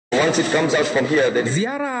once it comes out from here, then...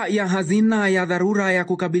 Ziara ya hazina ya dharura ya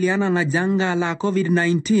kukabiliana na janga la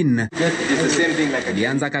COVID-19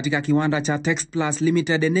 ilianza katika kiwanda cha Textplast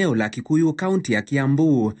Limited eneo la Kikuyu, kaunti ya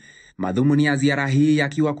Kiambu. Madhumuni ya ziara hii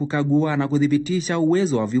yakiwa kukagua na kuthibitisha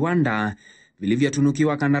uwezo wa viwanda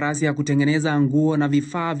vilivyotunukiwa kandarasi ya kutengeneza nguo na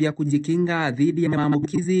vifaa vya kujikinga dhidi ya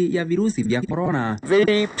maambukizi ya virusi vya corona.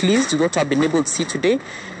 Very pleased what I've been able to see today,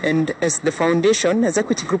 and as the foundation, as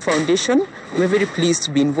Equity Group Foundation, we're very pleased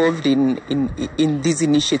to be involved in this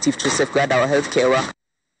initiative to safeguard our healthcare work.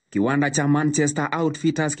 Kiwanda cha Manchester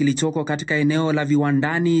Outfitters kilichoko katika eneo la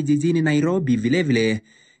viwandani jijini Nairobi vilevile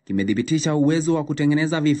kimedhibitisha uwezo wa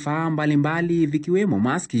kutengeneza vifaa mbalimbali vikiwemo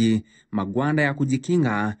maski, magwanda ya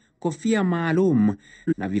kujikinga, kofia maalum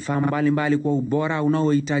na vifaa mbalimbali kwa ubora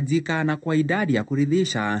unaohitajika na kwa idadi ya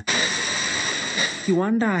kuridhisha.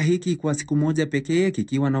 Kiwanda hiki kwa siku moja pekee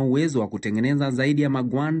kikiwa na uwezo wa kutengeneza zaidi ya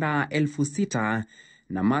magwanda 6,000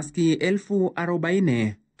 na maski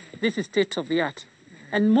 40,000. This is state of the art,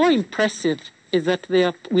 and more impressive is that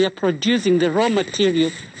we are producing the raw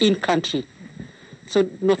material in country. So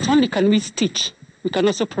not only can we stitch, we can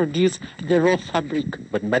also produce the raw fabric.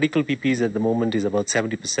 But medical PPEs at the moment is about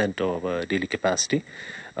 70% of our daily capacity,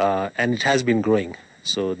 and it has been growing.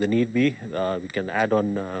 So the need be, we can add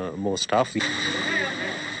on more staff.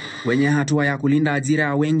 Kwenye hatua ya kulinda ajira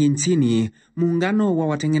ya wengi nchini, muungano wa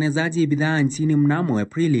watengenezaji bidhaa nchini mnamo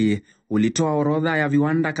Aprili ulitoa orodha ya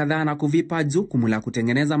viwanda kadhaa na kuvipa jukumu la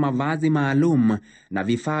kutengeneza mavazi maalum na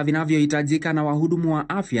vifaa vinavyohitajika na wahudumu wa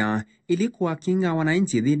afya ili kuwakinga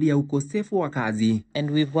wananchi dhidi ya ukosefu wa kazi.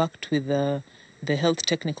 And we've worked with the Health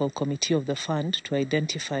Technical Committee of the Fund to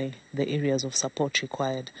identify the areas of support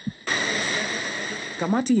required.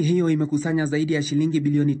 Kamati hiyo imekusanya zaidi ya shilingi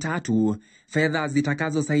bilioni 3, fedha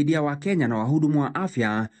zitakazosaidia Wakenya na wahudumu wa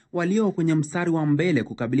afya walio kwenye mstari wa mbele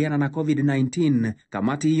kukabiliana na COVID-19.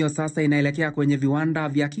 Kamati hiyo sasa inaelekea kwenye viwanda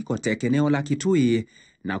vya Kikotek eneo la Kitui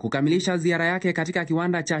na kukamilisha ziara yake katika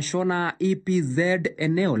kiwanda cha Shona EPZ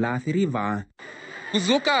eneo la Athi River.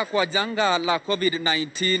 Kuzuka kwa janga la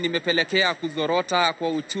COVID-19 imepelekea kuzorota kwa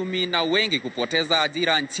uchumi na wengi kupoteza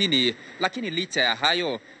ajira nchini, lakini licha ya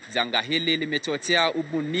hayo, janga hili limechochea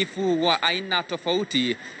ubunifu wa aina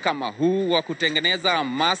tofauti kama huu wa kutengeneza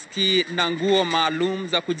maski na nguo maalum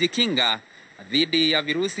za kujikinga dhidi ya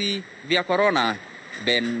virusi vya corona.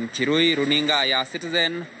 Ben Kirui, runinga ya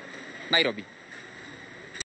Citizen, Nairobi.